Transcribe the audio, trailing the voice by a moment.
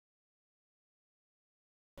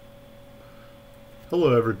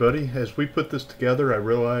Hello everybody. As we put this together, I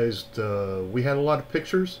realized we had a lot of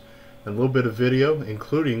pictures and a little bit of video,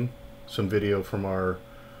 including some video from our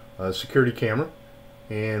security camera,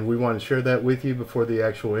 and we want to share that with you before the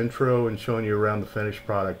actual intro and showing you around the finished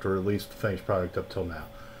product, or at least the finished product up till now.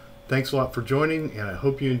 Thanks a lot for joining, and I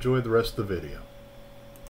hope you enjoy the rest of the video.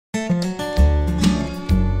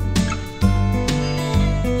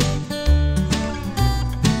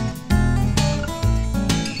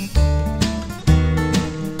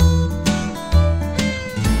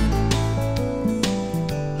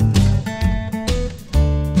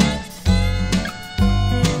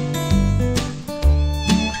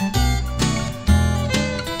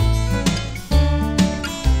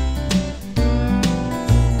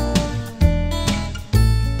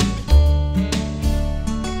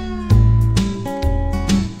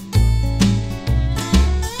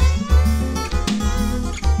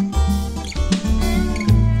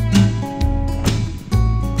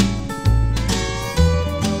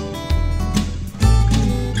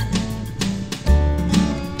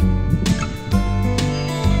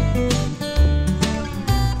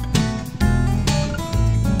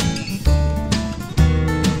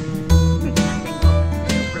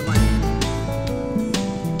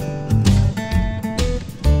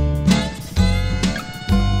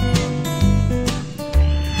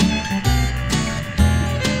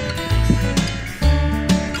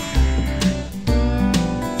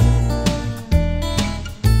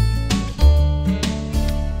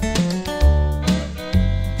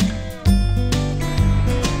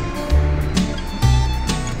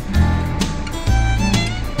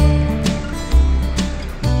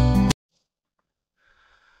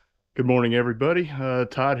 Good morning, everybody.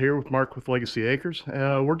 Todd here with Mark with Legacy Acres.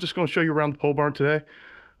 We're just going to show you around the pole barn today.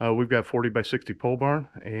 We've got 40 by 60 pole barn,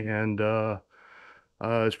 and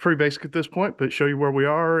it's pretty basic at this point, but show you where we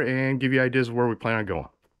are and give you ideas of where we plan on going.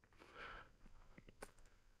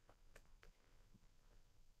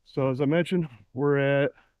 So as I mentioned, we're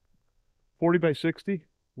at 40 by 60.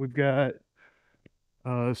 We've got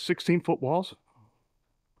 16-foot walls.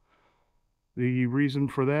 The reason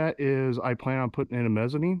for that is I plan on putting in a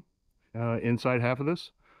mezzanine. Inside half of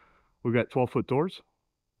this, we've got 12-foot doors.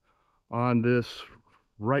 On this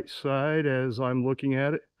right side, as I'm looking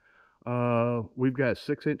at it, we've got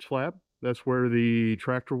 6-inch slab. That's where the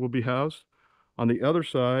tractor will be housed. On the other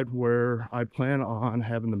side, where I plan on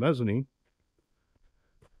having the mezzanine,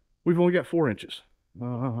 we've only got 4 inches.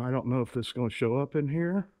 I don't know if this is going to show up in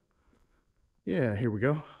here. Yeah, here we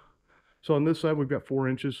go. So on this side, we've got 4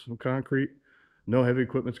 inches of concrete. No heavy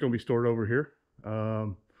equipment's going to be stored over here.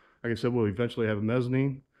 Like I said, we'll eventually have a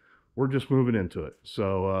mezzanine. We're just moving into it.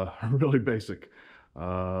 So really basic.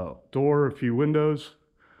 Door, a few windows.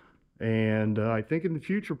 And I think in the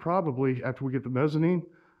future, probably after we get the mezzanine,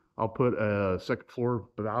 I'll put a second floor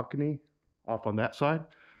balcony off on that side.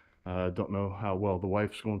 Don't know how well the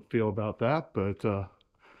wife's going to feel about that, but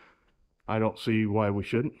I don't see why we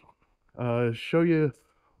shouldn't. Show you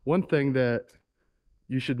one thing that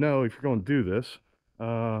you should know if you're going to do this.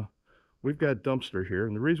 We've got a dumpster here,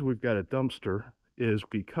 and the reason we've got a dumpster is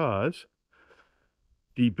because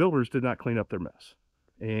the builders did not clean up their mess.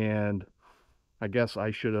 And I guess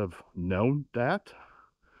I should have known that,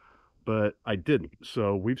 but I didn't.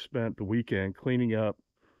 So we've spent the weekend cleaning up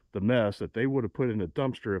the mess that they would have put in a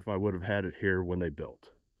dumpster if I would have had it here when they built.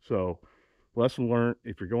 So lesson learned,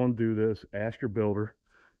 if you're going to do this, ask your builder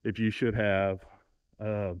if you should have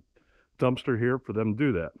a dumpster here for them to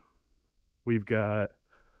do that. We've got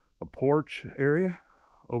a porch area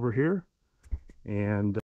over here,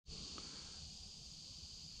 and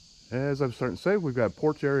as I'm starting to say, we've got a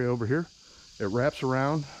porch area over here. It wraps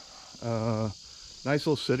around, nice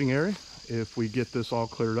little sitting area. If we get this all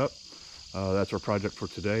cleared up, that's our project for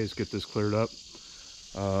today, is get this cleared up.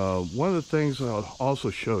 One of the things I'll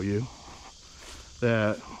also show you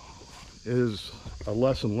that is a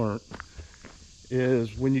lesson learned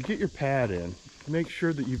is when you get your pad in, make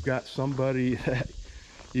sure that you've got somebody that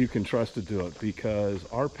you can trust to do it, because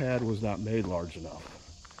our pad was not made large enough.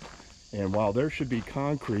 And while there should be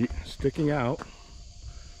concrete sticking out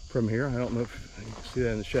from here, I don't know if you can see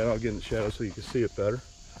that in the shadow. I'll get in the shadow so you can see it better.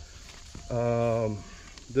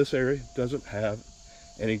 This area doesn't have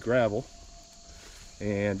any gravel,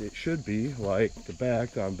 and it should be like the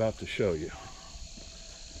back that I'm about to show you.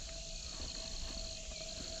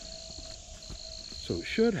 So it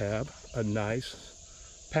should have a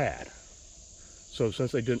nice pad. So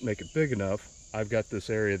since they didn't make it big enough, I've got this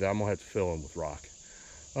area that I'm gonna have to fill in with rock.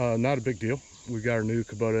 Not a big deal. We've got our new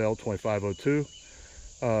Kubota L2502.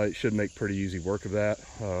 It should make pretty easy work of that.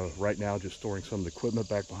 Right now, just storing some of the equipment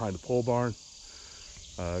back behind the pole barn.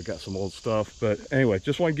 Got some old stuff, but anyway,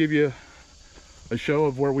 just want to give you a show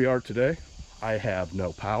of where we are today. I have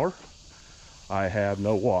no power. I have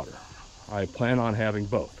no water. I plan on having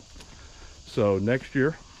both. So next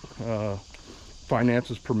year,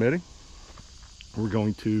 finances permitting, we're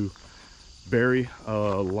going to bury a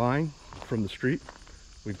line from the street.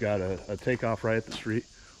 We've got a takeoff right at the street.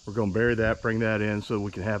 We're going to bury that, bring that in so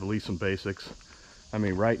we can have at least some basics. I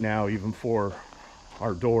mean, right now, even for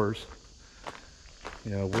our doors, you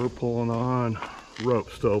know, we're pulling on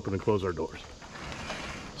ropes to open and close our doors.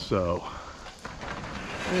 So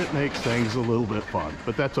it makes things a little bit fun,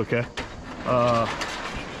 but that's okay. Not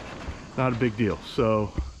a big deal.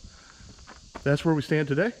 So that's where we stand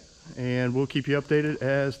today, and we'll keep you updated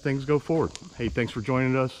as things go forward. Hey, thanks for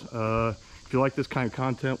joining us. If you like this kind of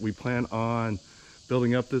content, we plan on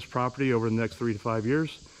building up this property over the next 3 to 5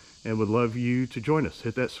 years, and would love you to join us.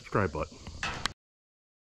 Hit that subscribe button.